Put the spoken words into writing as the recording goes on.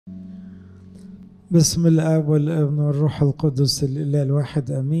بسم الآب والابن والروح القدس الإله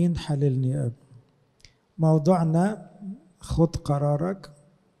الواحد أمين. حللني يا أب. موضوعنا خد قرارك.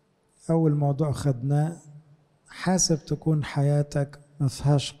 أول موضوع خدناه حاسب تكون حياتك ما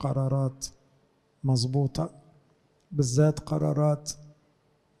فيهاش قرارات مظبوطة، بالذات قرارات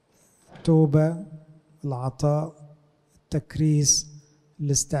توبة، العطاء، التكريس،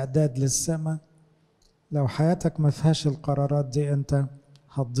 الاستعداد للسماء. لو حياتك ما فيهاش القرارات دي أنت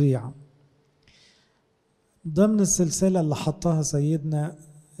هتضيع. ضمن السلسلة اللي حطها سيدنا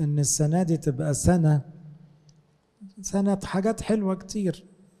إن السنة دي تبقى سنة حاجات حلوة كتير.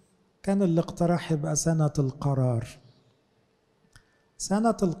 كان الاقتراح يبقى سنة القرار.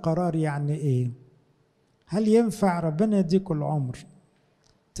 سنة القرار يعني إيه؟ هل ينفع ربنا يديكوا العمر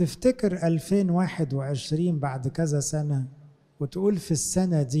تفتكر 2021 بعد كذا سنة وتقول في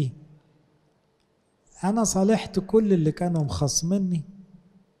السنة دي أنا صالحت كل اللي كانوا مخصمني؟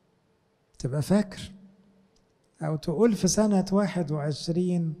 تبقى فاكر. أو تقول في سنة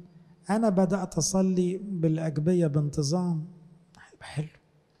 21 أنا بدأت أصلي بالأجبية بانتظام، هيبقى حلو.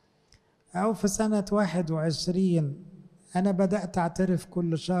 أو في سنة 21 أنا بدأت أعترف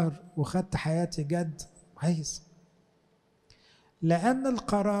كل شهر وخدت حياتي جد، كويس. لأن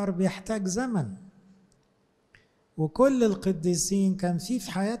القرار بيحتاج زمن، وكل القديسين كان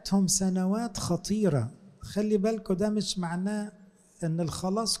في حياتهم سنوات خطيرة. خلي بالكوا ده مش معناه أن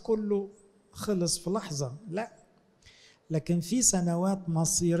الخلاص كله خلص في لحظة، لا، لكن في سنوات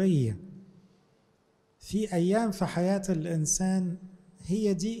مصيرية، في أيام في حياة الإنسان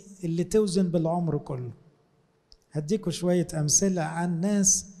هي دي اللي توزن بالعمر كله. هديكوا شوية أمثلة عن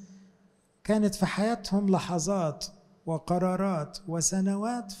ناس كانت في حياتهم لحظات وقرارات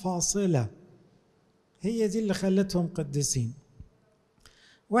وسنوات فاصلة، هي دي اللي خلتهم قديسين.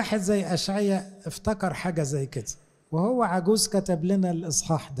 واحد زي أشعياء افتكر حاجة زي كده وهو عجوز، كتب لنا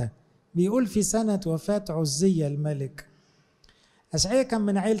الإصحاح ده، بيقول في سنة وفاة عزية الملك. أشعياء كان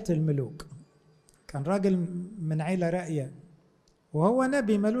من عيلة الملوك، كان راجل من عيلة راقية، وهو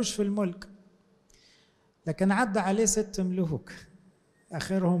نبي ملوش في الملك، لكن عدى عليه 6 ملوك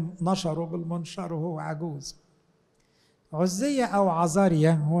آخرهم نشروا بالمنشار وهو عجوز. عزية أو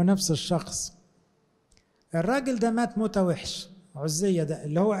عزاريا هو نفس الشخص. الراجل ده مات موتة وحش. عزية ده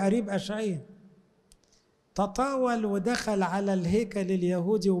اللي هو قريب أشعياء تطاول ودخل على الهيكل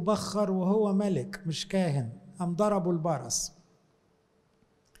اليهودي وبخر وهو ملك مش كاهن، قام ضربوا البرص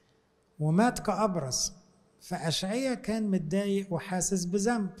ومات كأبرص. فأشعياء كان متضايق وحاسس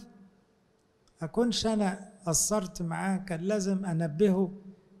بذنب. أكونش أنا قصرت معاه، كان لازم أنبهه،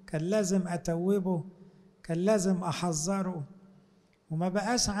 كان لازم أتوبه، كان لازم أحذره. وما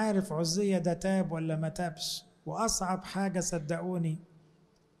بقاش عارف عزية ده تاب ولا ما تابش. وأصعب حاجة صدقوني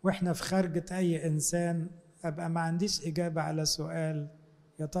وإحنا في خارجة أي إنسان أبقى ما عنديش إجابة على سؤال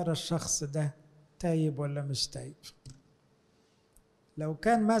يا ترى الشخص ده تايب ولا مش تايب. لو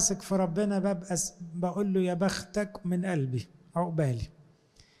كان ماسك في ربنا ببقى بقول له يا بختك من قلبي عقبالي،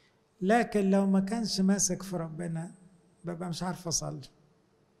 لكن لو ما كانش ماسك في ربنا ببقى مش عارف أصلي،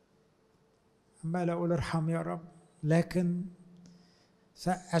 عمال أقول ارحم يا رب. لكن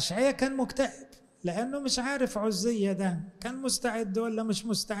فأشعياء كان مكتئب لأنه مش عارف عزية ده كان مستعد ولا مش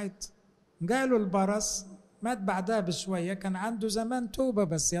مستعد. جاله البرص، مات بعدها بشوية، كان عنده زمان توبة،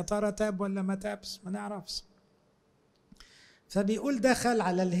 بس يا ترى تاب ولا ما تابش ما نعرفش. فبيقول دخل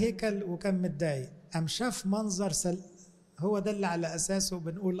على الهيكل وكان متضايق، قام شاف منظر هو ده اللي على أساسه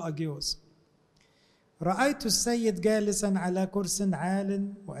بنقول أجيوز. رأيت السيد جالسا على كرس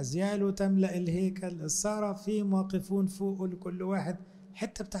عال وأزياله تملأ الهيكل، الصرافيم واقفون فوق لكل واحد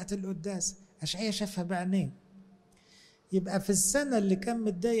حتة بتاعت القداس. أشعياء شافها بعينيه. يبقى في السنة اللي كان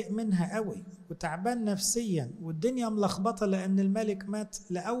متضايق منها قوي وتعبان نفسيا والدنيا ملخبطة لأن الملك مات،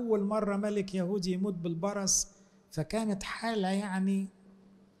 لأول مرة ملك يهودي يموت بالبرص، فكانت حالة يعني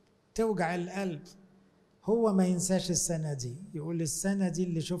توجع القلب. هو ما ينساش السنة دي، يقول السنة دي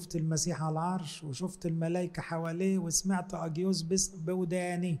اللي شفت المسيح على العرش وشفت الملائكة حواليه وسمعت أجيوز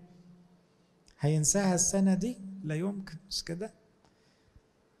بوداني. هينساها السنة دي؟ لا يمكن، مش كده؟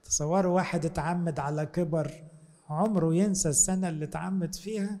 تصوروا واحد اتعمد على كبر عمره ينسى السنة اللي اتعمد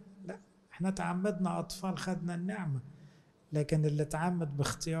فيها؟ لا، احنا تعمدنا أطفال خدنا النعمة، لكن اللي اتعمد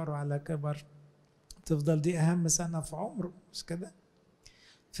باختياره على كبر تفضل دي أهم سنة في عمره، مش كده؟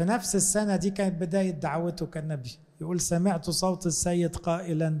 في نفس السنة دي كانت بداية دعوته كنبي. يقول سمعت صوت السيد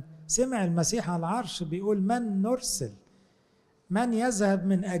قائلا، سمع المسيح على العرش بيقول من نرسل؟ من يذهب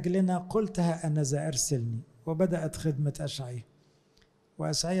من أجلنا؟ قلتها أنا ذا أرسلني. وبدأت خدمة أشعياء،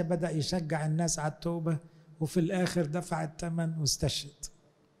 وأشعياء بدأ يشجع الناس على التوبة، وفي الآخر دفع الثمن واستشهد.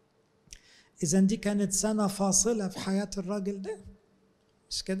 إذن دي كانت سنة فاصلة في حياة الراجل ده،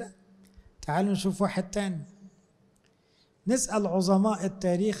 مش كده؟ تعالوا نشوف واحد تاني. نسأل عظماء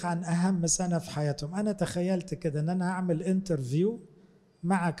التاريخ عن أهم سنة في حياتهم. أنا تخيلت كده أن أنا هعمل انترفيو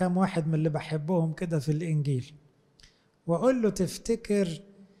مع كم واحد من اللي بحبهم كده في الإنجيل، وأقول له تفتكر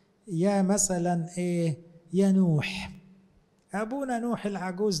يا مثلا إيه يا نوح، أبونا نوح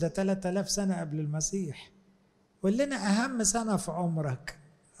العجوز ده 3000 سنة قبل المسيح، قول لنا أهم سنة في عمرك.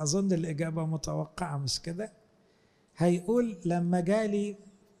 أظن الإجابة متوقعة مش كده؟ هيقول لما جالي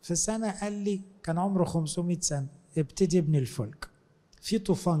في سنة قال لي كان عمره 500 سنة ابتدي ابني الفلك، في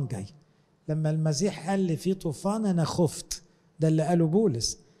طوفان جاي. لما المسيح قال لي في طوفان أنا خفت، ده اللي قاله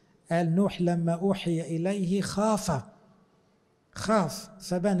بولس، قال نوح لما أوحي إليه خاف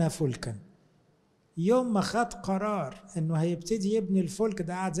فبنى فلكا. يوم ما خد قرار انه هيبتدي يبني الفلك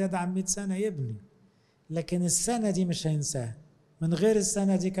ده قعد زيادة عن 100 سنة يبني، لكن السنة دي مش هينساها. من غير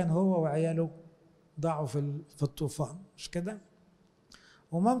السنة دي كان هو وعياله ضاعوا في الطوفان، مش كده؟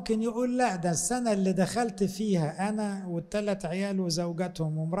 وممكن يقول لا ده السنة اللي دخلت فيها أنا والثلاث عيال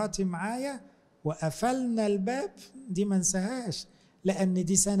وزوجاتهم ومراتي معايا وقفلنا الباب، دي ما انساهاش، لأن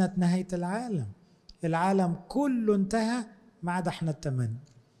دي سنة نهاية العالم. العالم كله انتهى ما عدا احنا التمن،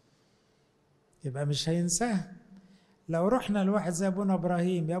 يبقى مش هينساها. لو رحنا لواحد زي ابونا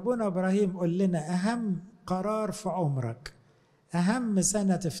ابراهيم، يا ابونا ابراهيم قول لنا اهم قرار في عمرك، اهم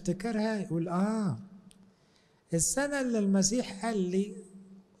سنة تفتكرها، يقول السنة اللي المسيح قال لي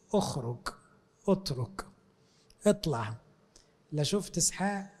اخرج اترك اطلع. لا شفت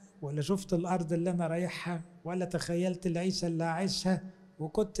اسحاق ولا شفت الارض اللي انا رايحها ولا تخيلت العيشة اللي هعيشها،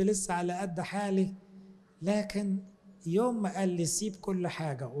 وكنت لسه على قد حالي، لكن يوم ما قال لي سيب كل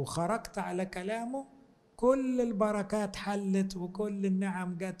حاجة وخرجت على كلامه كل البركات حلت وكل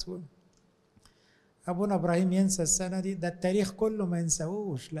النعم جت. أبونا إبراهيم ينسى السنة دي؟ ده التاريخ كله ما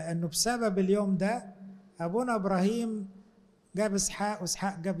ينساهوش، لأنه بسبب اليوم ده أبونا إبراهيم جاب إسحاق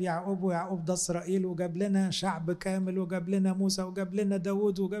وإسحاق جاب يعقوب ويعقوب ده إسرائيل، وجاب لنا شعب كامل وجاب لنا موسى وجاب لنا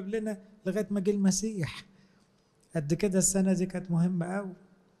داود وجاب لنا لغاية ما جه المسيح. قد كده السنة دي كانت مهمة أوي.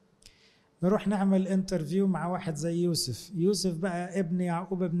 نروح نعمل انترفيو مع واحد زي يوسف بقى ابن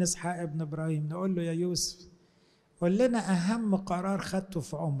يعقوب ابن اسحاق ابن ابراهيم، نقول له يا يوسف قول لنا اهم قرار خدته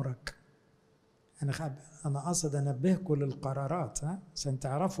في عمرك. انا قصد انبهكم للقرارات عشان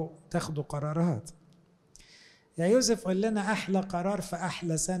تعرفوا تاخدوا قرارات. يا يوسف قول لنا احلى قرار في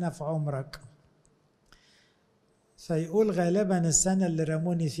احلى سنة في عمرك. فيقول غالبا السنة اللي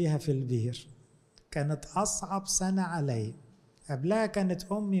رموني فيها في البير كانت اصعب سنة علي. قبلها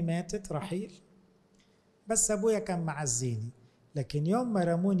كانت أمي ماتت رحيل، بس أبويا كان معزيني، لكن يوم ما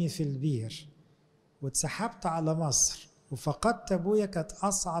رموني في البير واتسحبت على مصر وفقدت أبويا كانت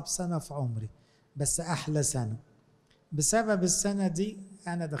أصعب سنة في عمري، بس أحلى سنة. بسبب السنة دي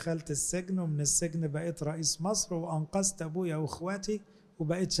أنا دخلت السجن، ومن السجن بقيت رئيس مصر وأنقذت أبويا وأخواتي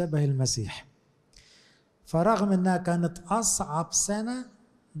وبقيت شبه المسيح. فرغم أنها كانت أصعب سنة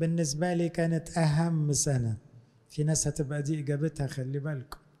بالنسبة لي كانت أهم سنة. في ناس هتبقى دي إجابتها، خلي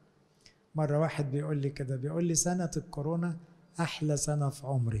بالكم. مرة واحد بيقول لي كده، بيقول لي سنة الكورونا أحلى سنة في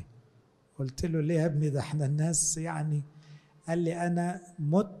عمري. قلت له ليه يا ابني؟ ده احنا الناس يعني. قال لي أنا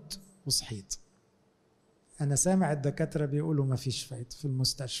مت وصحيت. أنا سامع الدكاترة بيقولوا ما فيش فايدة في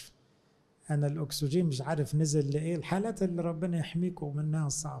المستشفى، أنا الأكسجين مش عارف نزل لإيه، الحالات اللي ربنا يحميكم منها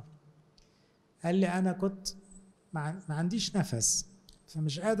الصعبة. قال لي أنا كنت ما عنديش نفس،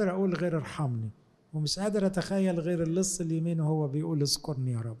 فمش قادر أقول غير ارحمني، ومش قادر أتخيل غير اللص اليمين وهو بيقول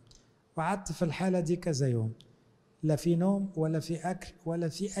اذكرني يا رب. وقعدت في الحالة دي كذا يوم، لا في نوم ولا في أكل ولا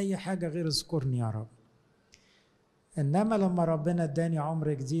في أي حاجة غير اذكرني يا رب. إنما لما ربنا اداني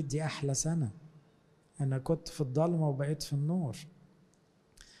عمر جديد دي أحلى سنة. أنا كنت في الضلمة وبقيت في النور.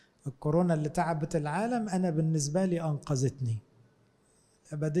 الكورونا اللي تعبت العالم أنا بالنسبة لي أنقذتني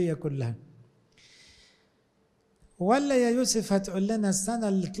الأبدية كلها. ولا يا يوسف هتقول لنا السنة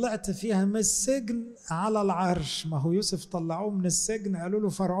اللي طلعت فيها من السجن على العرش؟ ما هو يوسف طلعوه من السجن قالوا له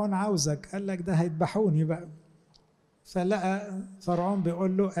فرعون عاوزك، قال لك ده هيذبحوني بقى. فلقى فرعون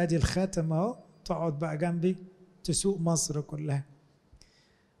بيقول له ادي الخاتم اهو، تقعد بقى جنبي تسوق مصر كلها.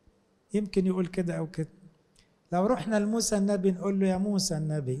 يمكن يقول كده او كده. لو رحنا لموسى النبي نقول له يا موسى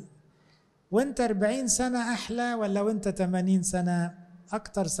النبي وانت 40 سنة احلى ولا وانت 80 سنة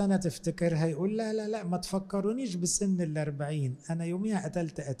أكتر سنة تفتكرها؟ يقول لا لا لا ما تفكرونيش بسن 40، أنا يوميها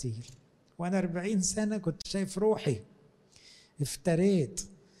قتلت قتيل، وأنا 40 سنة كنت شايف روحي، افتريت،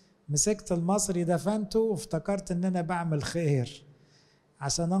 مسكت المصري دفنته وافتكرت إن أنا بعمل خير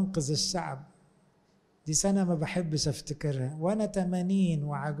عشان أنقذ الشعب. دي سنة ما بحبش أفتكرها. وأنا 80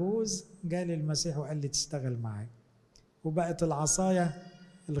 وعجوز جالي المسيح وقال لي تشتغل معايا، وبقت العصاية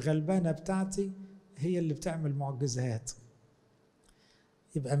الغلبانة بتاعتي هي اللي بتعمل معجزات.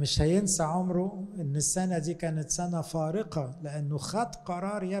 يبقى مش هينسى عمره ان السنة دي كانت سنة فارقة، لانه خد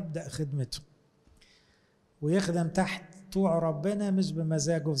قرار يبدأ خدمته ويخدم تحت طوع ربنا مش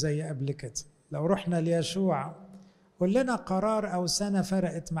بمزاجه زي قبل كده. لو رحنا ليشوع، قول لنا قرار او سنة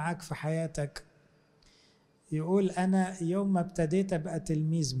فرقت معاك في حياتك. يقول انا يوم ما ابتديت ابقى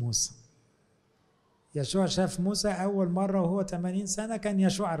تلميذ موسى. يشوع شاف موسى اول مرة وهو 80 سنة، كان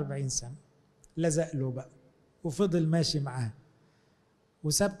يشوع 40 سنة، لزق له بقى وفضل ماشي معاه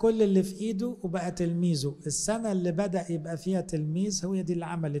وساب كل اللي في ايده وبقى تلميذه. السنة اللي بدأ يبقى فيها تلميذ هو دي اللي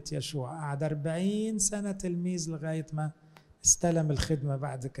عملت يشوع، قعد 40 سنة تلميذ لغاية ما استلم الخدمة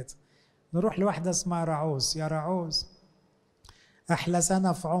بعد كده. نروح لواحدة اسمها رعوز. يا رعوز، أحلى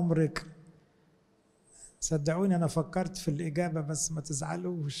سنة في عمرك. صدقوني أنا فكرت في الإجابة بس ما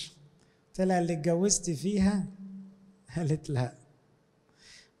تزعلوش. طلع اللي اتجوزت فيها؟ قالت لا،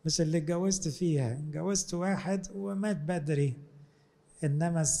 مش اللي اتجوزت فيها، اتجوزت واحد ومات بدري،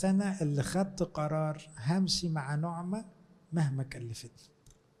 إنما السنة اللي خدت قرار همشي مع نعمة مهما كلفتني،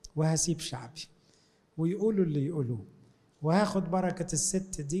 وهسيب شعبي ويقولوا اللي يقولوه، وهاخد بركة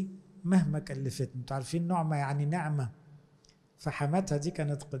الست دي مهما كلفتني. انتوا عارفين نعمة يعني نعمة، فحماتها دي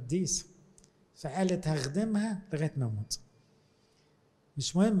كانت قديسة، فقالت هخدمها لغاية ما اموت،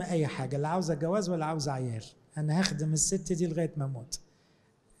 مش مهم أي حاجة، لا عاوزة جواز ولا عاوزة عيال، أنا هخدم الست دي لغاية ما اموت.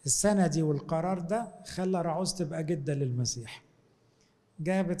 السنة دي والقرار ده خلى رعوز تبقى جدة للمسيح،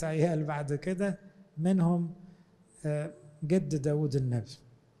 جابت عيال بعد كده، منهم جد داود النبي.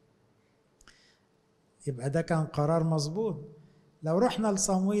 يبقى ده كان قرار مظبوط. لو رحنا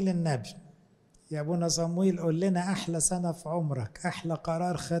لصمويل النبي، يا ابونا صمويل قول لنا احلى سنة في عمرك، احلى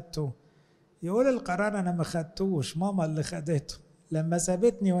قرار خدته. يقول القرار انا ما خدتوش، ماما اللي خدته لما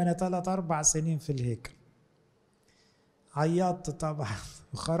سابتني وانا 3-4 سنين في الهيكل. عيطت طبعا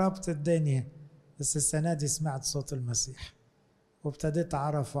وخربت الدنيا، بس السنة دي سمعت صوت المسيح وابتديت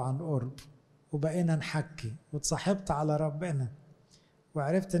اعرفه عن قرب، وبقينا نحكي وتصاحبت على ربنا،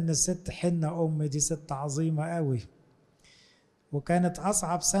 وعرفت ان الست حنة امي دي ست عظيمة قوي. وكانت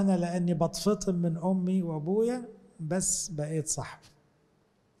اصعب سنة لاني بتفطم من امي وابويا، بس بقيت صاحبه.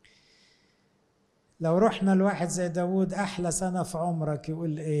 لو رحنا لواحد زي داود، احلى سنة في عمرك،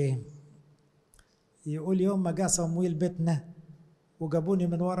 يقول ايه؟ يقول يوم ما جاء صمويل بيتنا وجابوني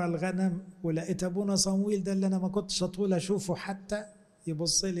من ورا الغنم، ولقيت ابونا صمويل ده اللي انا ما كنتش اطول اشوفه، حتى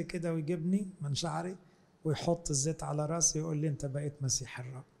يبص لي كده ويجيبني من شعري ويحط الزيت على راسي يقول لي انت بقيت مسيح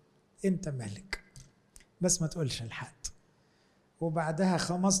الرب، انت ملك، بس ما تقولش لحد. وبعدها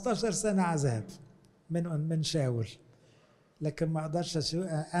 15 سنة عذاب من شاول، لكن ما اقدرش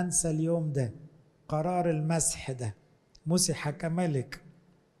انسى اليوم ده، قرار المسح ده، مسح كملك.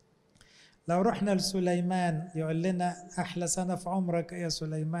 لو رحنا لسليمان، يقول لنا احلى سنة في عمرك يا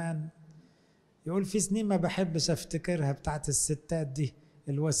سليمان. يقول في سنين ما بحبش افتكرها، بتاعت الستات دي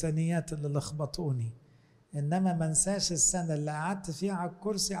الوثنيات اللي لخبطوني، انما ما انساش السنة اللي قعدت فيها على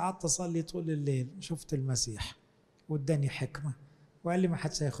الكرسي، قعدت اصلي طول الليل، شفت المسيح واداني حكمة وقال لي ما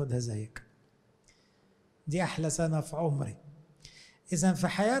حدش هياخدها زيك. دي احلى سنة في عمري. اذا في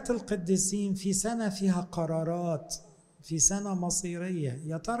حياة القديسين في سنة فيها قرارات، في سنة مصيرية.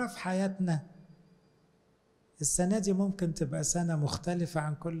 يا ترى في حياتنا السنة دي ممكن تبقى سنة مختلفة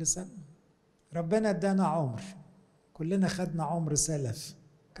عن كل سنة؟ ربنا ادانا عمر، كلنا خدنا عمر سلف،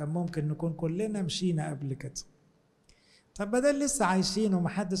 كان ممكن نكون كلنا مشينا قبل كده. طب بدل لسه عايشين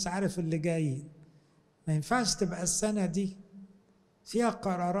ومحدش عارف اللي جاي، ما ينفعش تبقى السنة دي فيها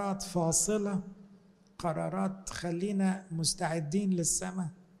قرارات فاصلة، قرارات تخلينا مستعدين للسماء،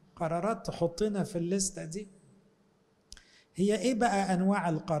 قرارات تحطنا في الليستة دي. هي ايه بقى انواع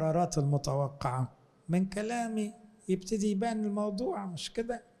القرارات المتوقعة؟ من كلامي يبتدي يبان الموضوع، مش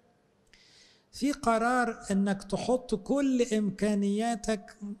كده؟ في قرار انك تحط كل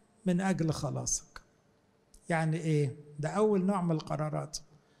امكانياتك من اجل خلاصك. يعني ايه؟ ده اول نوع من القرارات.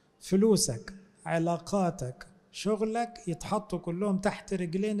 فلوسك، علاقاتك، شغلك يتحطوا كلهم تحت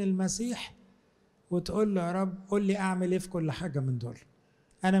رجلين المسيح، وتقول له يا رب قول لي اعمل ايه في كل حاجة من دول،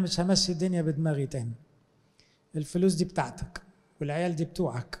 انا مش همشي الدنيا بدماغي تاني. الفلوس دي بتاعتك، والعيال دي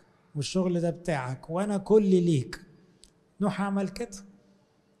بتوعك، والشغل ده بتاعك، وانا كلي ليك. نوح عمل كده،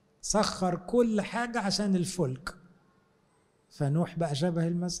 سخر كل حاجة عشان الفلك، فنوح بقى شبه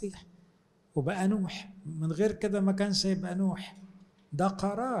المسيح وبقى نوح. من غير كده ما كانش يبقى نوح. ده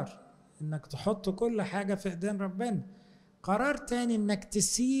قرار انك تحط كل حاجة في ايدين ربنا. قرار تاني انك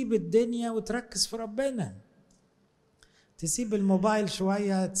تسيب الدنيا وتركز في ربنا، تسيب الموبايل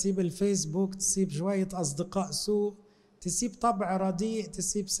شوية، تسيب الفيسبوك، تسيب شوية أصدقاء سوء، تسيب طبع رديء،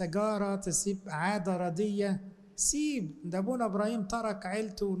 تسيب سجارة، تسيب عادة ردية. سيب. ده ابونا إبراهيم ترك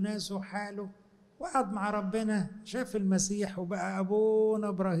عيلته وناسه وحاله وقعد مع ربنا، شاف المسيح وبقى أبونا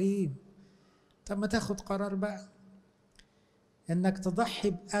إبراهيم. طب ما تاخد قرار بقى إنك تضحي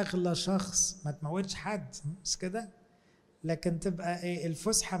بأغلى شخص، ما تموتش حد مش كده، لكن تبقى إيه،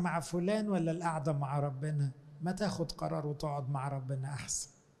 الفسحة مع فلان ولا القعدة مع ربنا؟ ما تاخد قرار وتقعد مع ربنا أحسن.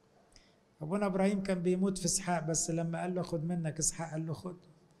 أبونا إبراهيم كان بيموت في إسحاق، بس لما قال له خد منك إسحاق قال له خد،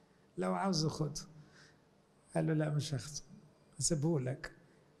 لو عاوزه خد. قال له لا مش هاخده، هسيبه لك،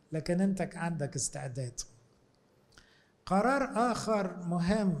 لكن أنت عندك استعداد. قرار آخر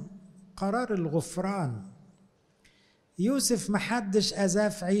مهم، قرار الغفران. يوسف محدش أذاه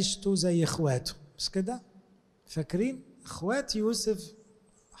في عيشته زي إخواته، مش كده؟ فاكرين؟ إخوات يوسف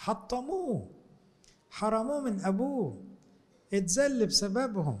حطموه، حرموه من أبوه، اتذل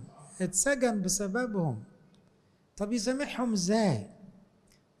بسببهم، اتسجن بسببهم. طب يسامحهم ازاي؟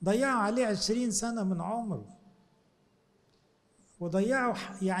 ضيعوا عليه 20 سنة من عمره، وضيعوا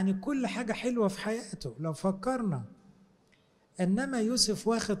يعني كل حاجة حلوة في حياته لو فكرنا. إنما يوسف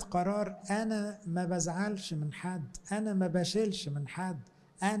واخد قرار، أنا ما بزعلش من حد، أنا ما بشيلش من حد،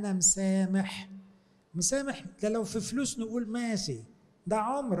 أنا مسامح. مسامح ده لو في فلوس نقول ماشي، ده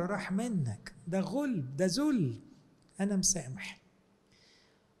عمر راح منك، ده غلب، ده ذل، أنا مسامح.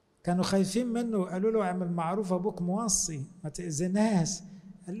 كانوا خايفين منه وقالوا له اعمل معروف، أبوك موصي ما تأذناش.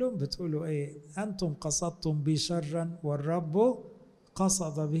 قال لهم بتقولوا إيه؟ أنتم قصدتم بي شرا والرب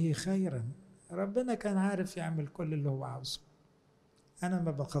قصد به خيرا. ربنا كان عارف يعمل كل اللي هو عاوزه، أنا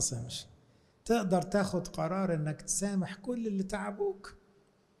ما بخصمش. تقدر تاخد قرار إنك تسامح كل اللي تعبوك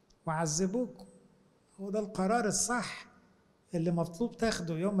وعذبوك، هو ده القرار الصح اللي مطلوب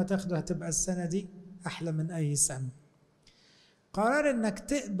تاخده. يوم ما تاخده هتبقى السنة دي أحلى من أي سنة. قرار إنك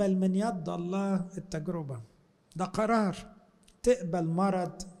تقبل من يد الله التجربة، ده قرار. تقبل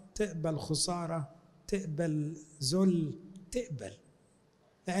مرض، تقبل خسارة، تقبل ذل، تقبل.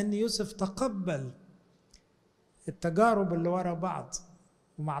 لأن يوسف تقبل التجارب اللي ورا بعض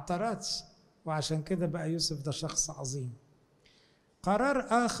وما اعترضش، وعشان كده بقى يوسف ده شخص عظيم.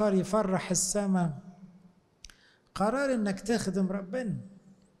 قرار آخر يفرح السماء، قرار إنك تخدم ربنا.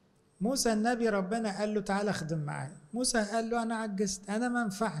 موسى النبي ربنا قال له تعالى خدم معايا، موسى قال له أنا عجزت، أنا ما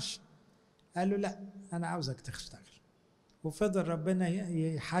ينفعش. قال له لا أنا عاوزك تشتغل، وفضل ربنا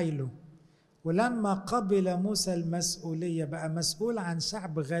يحايله. ولما قبل موسى المسؤولية بقى مسؤول عن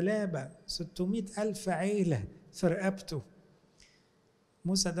شعب غلابة 600 ألف عيلة في رقبته.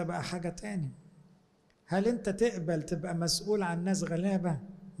 موسى ده بقى حاجة تاني. هل أنت تقبل تبقى مسؤول عن ناس غلابة؟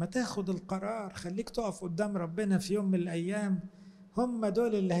 ما تاخد القرار، خليك تقف قدام ربنا في يوم من الأيام، هم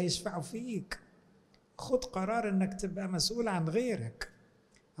دول اللي هيشفعوا فيك. خد قرار إنك تبقى مسؤول عن غيرك،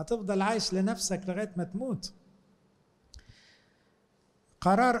 هتفضل عايش لنفسك لغاية ما تموت.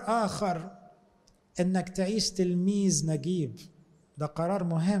 قرار آخر إنك تعيش تلميذ نجيب، ده قرار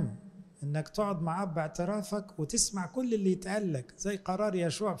مهم، إنك تقعد معاه باعترافك وتسمع كل اللي يتقالك، زي قرار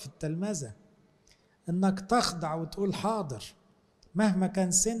يشوع في التلمذة، إنك تخضع وتقول حاضر مهما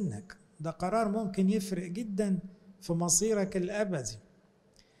كان سنك. ده قرار ممكن يفرق جدا في مصيرك الأبدي.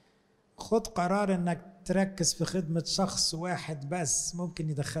 خد قرار إنك تركز في خدمة شخص واحد بس، ممكن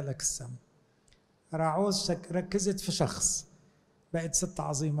يدخلك السما. راعوز ركزت في شخص بقت ست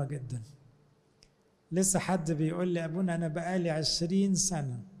عظيمة جدا. لسه حد بيقول لي أبونا أنا بقالي 20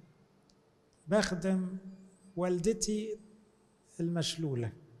 سنة بخدم والدتي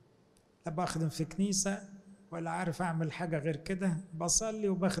المشلولة، لا بخدم في كنيسة ولا عارف أعمل حاجة غير كده، بصلي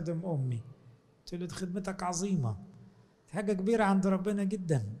وبخدم أمي. قلت له خدمتك عظيمة، حاجة كبيرة عند ربنا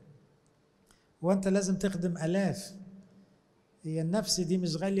جدا، وأنت لازم تخدم آلاف. هي النفس دي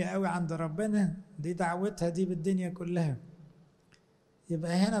مش غالية قوي عند ربنا، دي دعوتها دي بالدنيا كلها.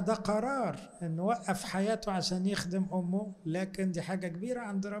 يبقى هنا ده قرار انه وقف حياته عشان يخدم امه، لكن دي حاجة كبيرة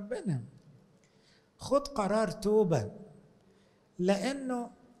عند ربنا. خد قرار توبة، لانه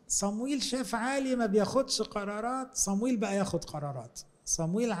صمويل شاف عالي ما بياخدش قرارات، صمويل بقى ياخد قرارات.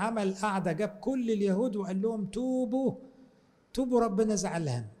 صمويل عمل قعدة جاب كل اليهود وقال لهم توبوا توبوا ربنا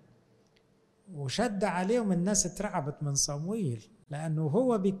زعلان، وشد عليهم. الناس اترعبت من صمويل لأنه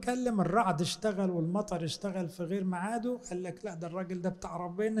هو بيتكلم الرعد اشتغل والمطر اشتغل في غير ميعاده. قال لك لا ده الراجل ده بتاع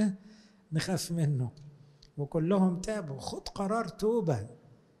ربنا نخاف منه، وكلهم تابوا. خد قرار توبة،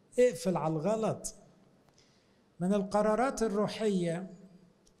 اقفل على الغلط. من القرارات الروحية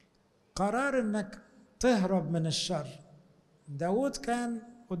قرار انك تهرب من الشر. داود كان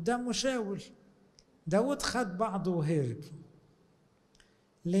قدامه شاول، داود خد بعضه وهرب.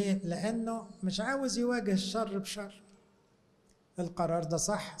 ليه؟ لأنه مش عاوز يواجه الشر بشر. القرار ده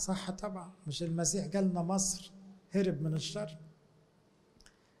صح؟ صح طبعا. مش المسيح جالنا مصر هرب من الشر؟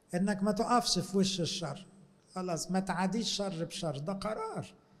 انك ما تقفش في وش الشر، خلاص ما تعاديش شر بشر، ده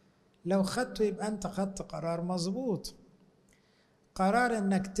قرار. لو خدته يبقى أنت خدت قرار مظبوط. قرار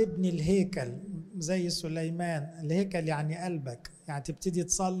إنك تبني الهيكل زي سليمان. الهيكل يعني قلبك، يعني تبتدي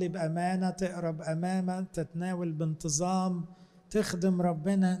تصلي بأمانة، تقرأ بأمانة، تتناول بانتظام، تخدم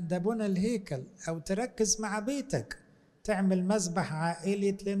ربنا، ده بنى الهيكل. أو تركز مع بيتك، تعمل مسبح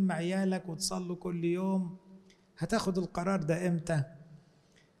عائلي، تلم عيالك وتصلوا كل يوم. هتاخد القرار ده إمتى؟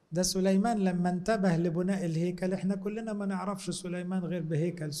 ده سليمان لما انتبه لبناء الهيكل. احنا كلنا ما نعرفش سليمان غير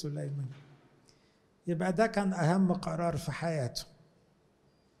بهيكل سليمان. يبقى ده كان أهم قرار في حياته.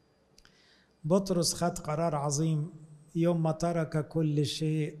 بطرس خد قرار عظيم يوم ما ترك كل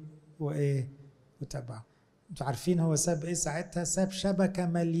شيء وتبعه. انتوا عارفين هو ساب ايه ساعتها؟ ساب شبكة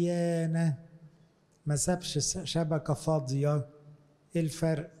مليانة، ما سابش شبكة فاضية. ايه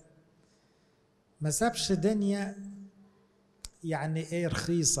الفرق؟ ما سابش دنيا يعني ايه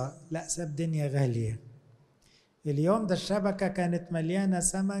رخيصة، لا ساب دنيا غالية. اليوم ده الشبكة كانت مليانة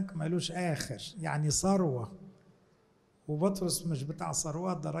سمك ملوش آخر، يعني ثروة. وبطرس مش بتاع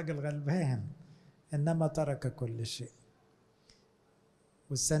ثروات، ده راجل غلبان، إنما ترك كل شيء.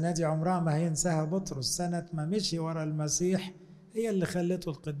 والسنة دي عمرها ما هينساها بطرس. سنة ما مشي ورا المسيح هي اللي خلته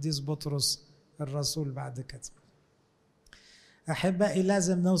القديس بطرس الرسول بعد كده. أحبائي،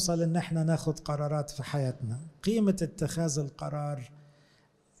 لازم نوصل إن احنا ناخد قرارات في حياتنا. قيمة اتخاذ القرار،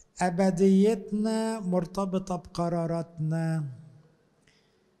 أبديتنا مرتبطة بقراراتنا.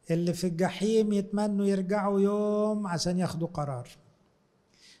 اللي في الجحيم يتمنوا يرجعوا يوم عشان ياخدوا قرار،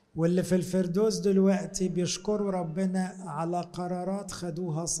 واللي في الفردوس دلوقتي بيشكروا ربنا على قرارات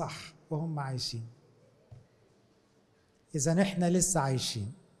خدوها صح وهم عايشين. إذا احنا لسه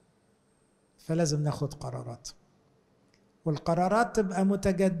عايشين فلازم ناخد قرارات، والقرارات تبقى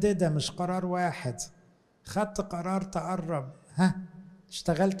متجددة، مش قرار واحد. خدت قرار تقرب،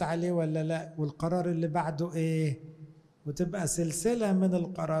 اشتغلت عليه ولا لا؟ والقرار اللي بعده ايه؟ وتبقى سلسلة من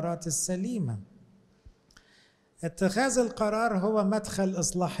القرارات السليمة. اتخاذ القرار هو مدخل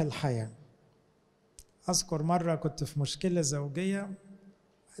إصلاح الحياة. أذكر مرة كنت في مشكلة زوجية،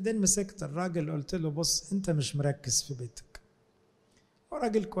 بعدين مسكت الراجل قلت له بص أنت مش مركز في بيتك. هو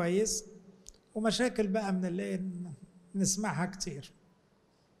راجل كويس، ومشاكل بقى من اللي نسمعها كتير.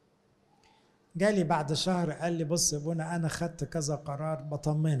 جالي بعد شهر قال لي بص يا ابونا، أنا خدت كذا قرار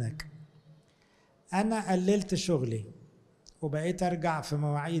بطمنك. أنا قللت شغلي وبقيت أرجع في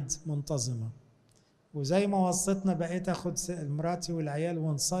مواعيد منتظمة، وزي ما وصيتنا بقيت أخد مراتي والعيال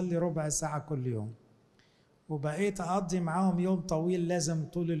ونصلي ربع ساعة كل يوم، وبقيت أقضي معاهم يوم طويل لازم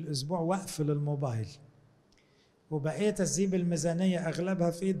طول الأسبوع وأقفل الموبايل، وبقيت أسيب الميزانية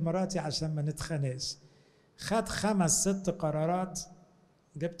أغلبها في إيد مراتي عشان ما نتخانقش. خد 5-6 قرارات.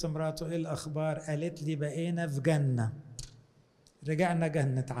 جبت مراته إيه الأخبار؟ قالت لي بقينا في جنة، رجعنا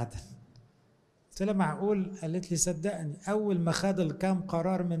جنة عدن. قلت لها معقول؟ قالت لي صدقني أول ما خد الكام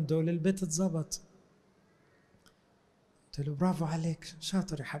قرار من دول البيت اتظبط. قلت له برافو عليك،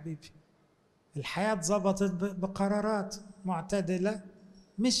 شاطر يا حبيبي. الحياة اتظبطت بقرارات معتدلة،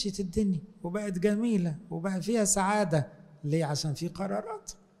 مشيت الدنيا وبقت جميلة وبقى فيها سعادة. ليه؟ عشان في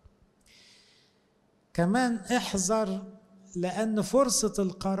قرارات. كمان احذر، لأن فرصة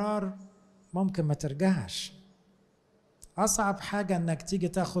القرار ممكن ما ترجعش. أصعب حاجة أنك تيجي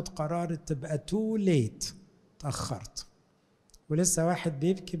تاخد قرار تبقى تو ليت، تأخرت. ولسه واحد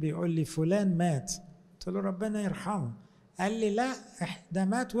بيبكي بيقول لي فلان مات. قلت له ربنا يرحمه. قال لي لا ده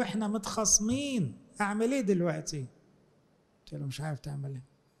مات وإحنا متخاصمين، أعمل إيه دلوقتي؟ قلت له مش عارف تعمل إيه.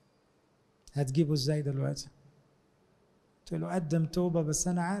 هتجيبه إزاي دلوقتي؟ قلت له قدم توبة، بس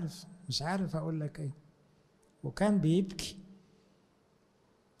أنا عارف مش عارف أقول لك إيه. وكان بيبكي.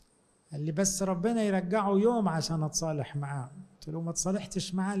 قال لي بس ربنا يرجعه يوم عشان أتصالح معاه. قلت له ما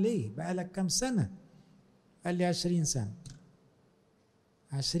تصالحتش معاه ليه؟ بقالك كام سنة؟ قال لي 20 سنة.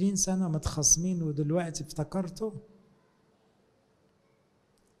 20 سنة متخاصمين ودلوقتي افتكرته؟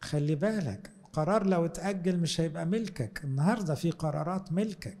 خلي بالك، قرار لو اتأجل مش هيبقى ملكك. النهاردة في قرارات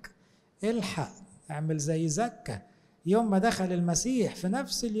ملكك، الحق. اعمل زي زكا، يوم ما دخل المسيح في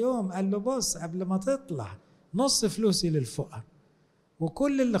نفس اليوم قال له بص قبل ما تطلع نص فلوسي للفقراء،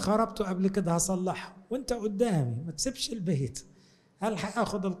 وكل اللي خربته قبل كده هصلحه، وانت قدامي ما تسيبش البيت. هلحق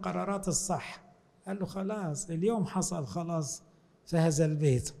اخد القرارات الصح. قال له خلاص اليوم حصل خلاص في هذا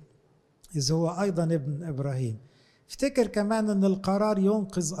البيت، إذ هو أيضا ابن إبراهيم. افتكر كمان أن القرار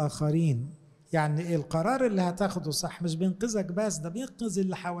ينقذ آخرين. يعني إيه القرار اللي هتاخده صح مش بينقذك بس، ده بينقذ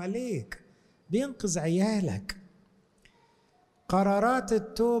اللي حواليك، بينقذ عيالك. قرارات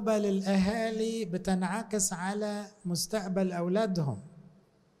التوبة للأهالي بتنعكس على مستقبل أولادهم.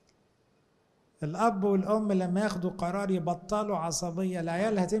 الأب والأم لما ياخدوا قرار يبطلوا عصبية،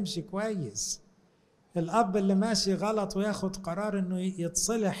 العيال هتمشي كويس. الأب اللي ماشي غلط وياخد قرار إنه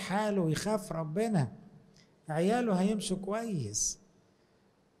يتصلح حاله ويخاف ربنا، عياله هيمشوا كويس.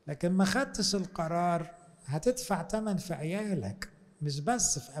 لكن ما خدتش القرار هتدفع تمن في عيالك، مش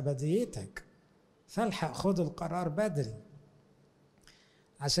بس في أبديتك. فالحق خد القرار بدري.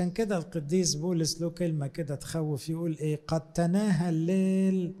 عشان كده القديس بولس له كلمة كده تخوف، يقول إيه؟ قد تناهى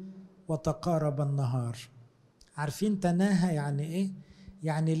الليل وتقارب النهار. عارفين تناهى يعني إيه؟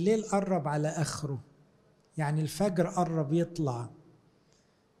 يعني الليل قرب على آخره، يعني الفجر قرب يطلع،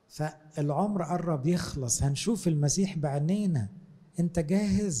 فالعمر قرب يخلص، هنشوف المسيح بعينينا. انت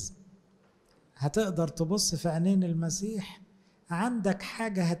جاهز؟ هتقدر تبص في عينين المسيح؟ عندك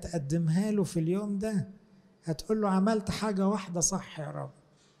حاجة هتقدمها له في اليوم ده؟ هتقول له عملت حاجة واحدة صح يا رب،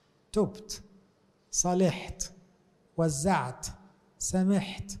 تبت، صالحت، وزعت،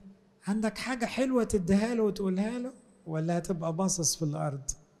 سامحت. عندك حاجة حلوة تديها له وتقولها له، ولا هتبقى باصص في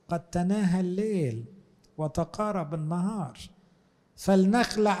الأرض؟ قد تناهى الليل وتقارب النهار،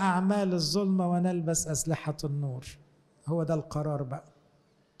 فلنخلع أعمال الظلمة ونلبس أسلحة النور. هو ده القرار بقى.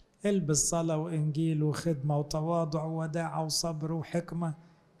 البس صلاة وإنجيل وخدمة وتواضع ووداعة وصبر وحكمة،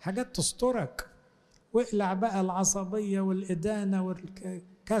 حاجات تسترك. واقلع بقى العصبية والإدانة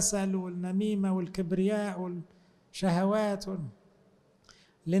والكسل والنميمة والكبرياء والشهوات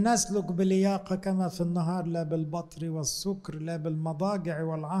لنسلك بلياقة كما في النهار، لا بالبطر والسكر، لا بالمضاجع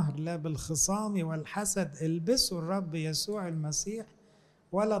والعهر، لا بالخصام والحسد. البسوا الرب يسوع المسيح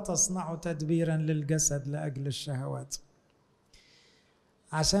ولا تصنعوا تدبيرا للجسد لأجل الشهوات.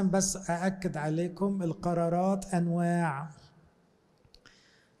 عشان بس أأكد عليكم، القرارات أنواع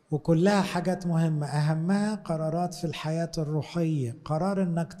وكلها حاجات مهمة. أهمها قرارات في الحياة الروحية. قرار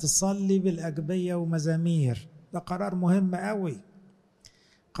إنك تصلي بالأجبية ومزامير، ده قرار مهم قوي.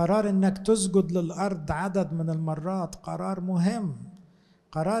 قرار إنك تسجد للأرض عدد من المرات، قرار مهم.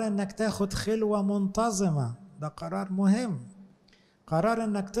 قرار إنك تاخد خلوة منتظمة، ده قرار مهم. قرار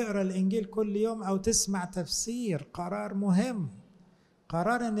إنك تقرأ الإنجيل كل يوم أو تسمع تفسير، قرار مهم.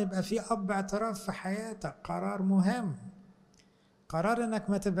 قرار إن يبقى في أب اعتراف في حياتك، قرار مهم. قرار إنك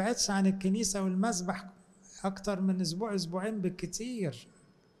ما تبعدش عن الكنيسة والمسبح أكتر من أسبوع أسبوعين بالكتير،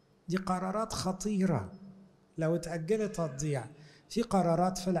 دي قرارات خطيرة لو اتأجلت هتضيع. في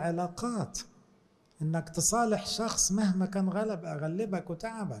قرارات في العلاقات، إنك تصالح شخص مهما كان غلبك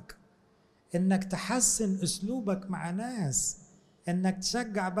وتعبك، إنك تحسن أسلوبك مع ناس، إنك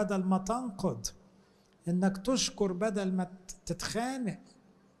تشجع بدل ما تنقد، إنك تشكر بدل ما تتخانق.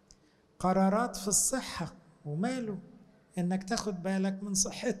 قرارات في الصحة، وماله إنك تاخد بالك من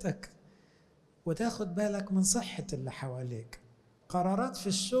صحتك وتاخد بالك من صحة اللي حواليك. قرارات في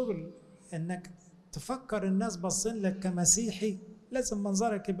الشغل، إنك تفكر الناس باصين لك كمسيحي لازم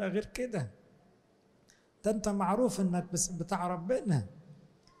منظرك يبقى غير كده، ده أنت معروف إنك بتاع ربنا،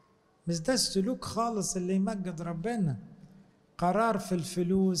 مش ده السلوك خالص اللي يمجد ربنا. قرار في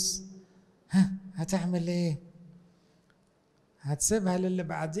الفلوس، هتعمل إيه؟ هتسيبها للي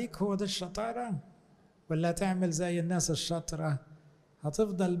بعديك، هو ده الشطارة؟ ولا هتعمل زي الناس الشاطرة؟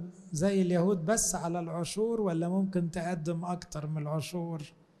 هتفضل زي اليهود بس على العشور، ولا ممكن تقدم أكتر من العشور؟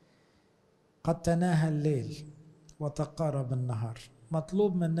 قد تناهى الليل وتقارب النهار.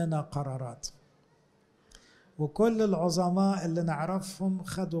 مطلوب مننا قرارات، وكل العظماء اللي نعرفهم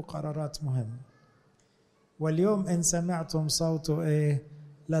خدوا قرارات مهمة. واليوم إن سمعتم صوته إيه؟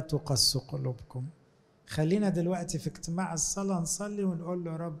 لا تقسوا قلوبكم. خلينا دلوقتي في اجتماع الصلاة نصلي ونقول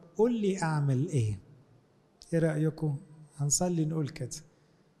له رب قل لي أعمل إيه؟ إيه رأيكم؟ هنصلي نقول كده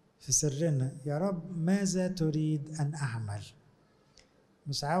في سرنا، يا رب ماذا تريد أن أعمل؟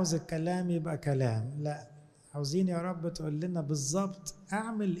 مش عاوز الكلام يبقى كلام، لا، عاوزين يا رب تقول لنا بالظبط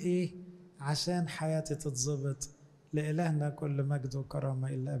أعمل إيه عشان حياتي تتظبط. لإلهنا كل مجد وكرامة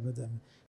إلا أبدا.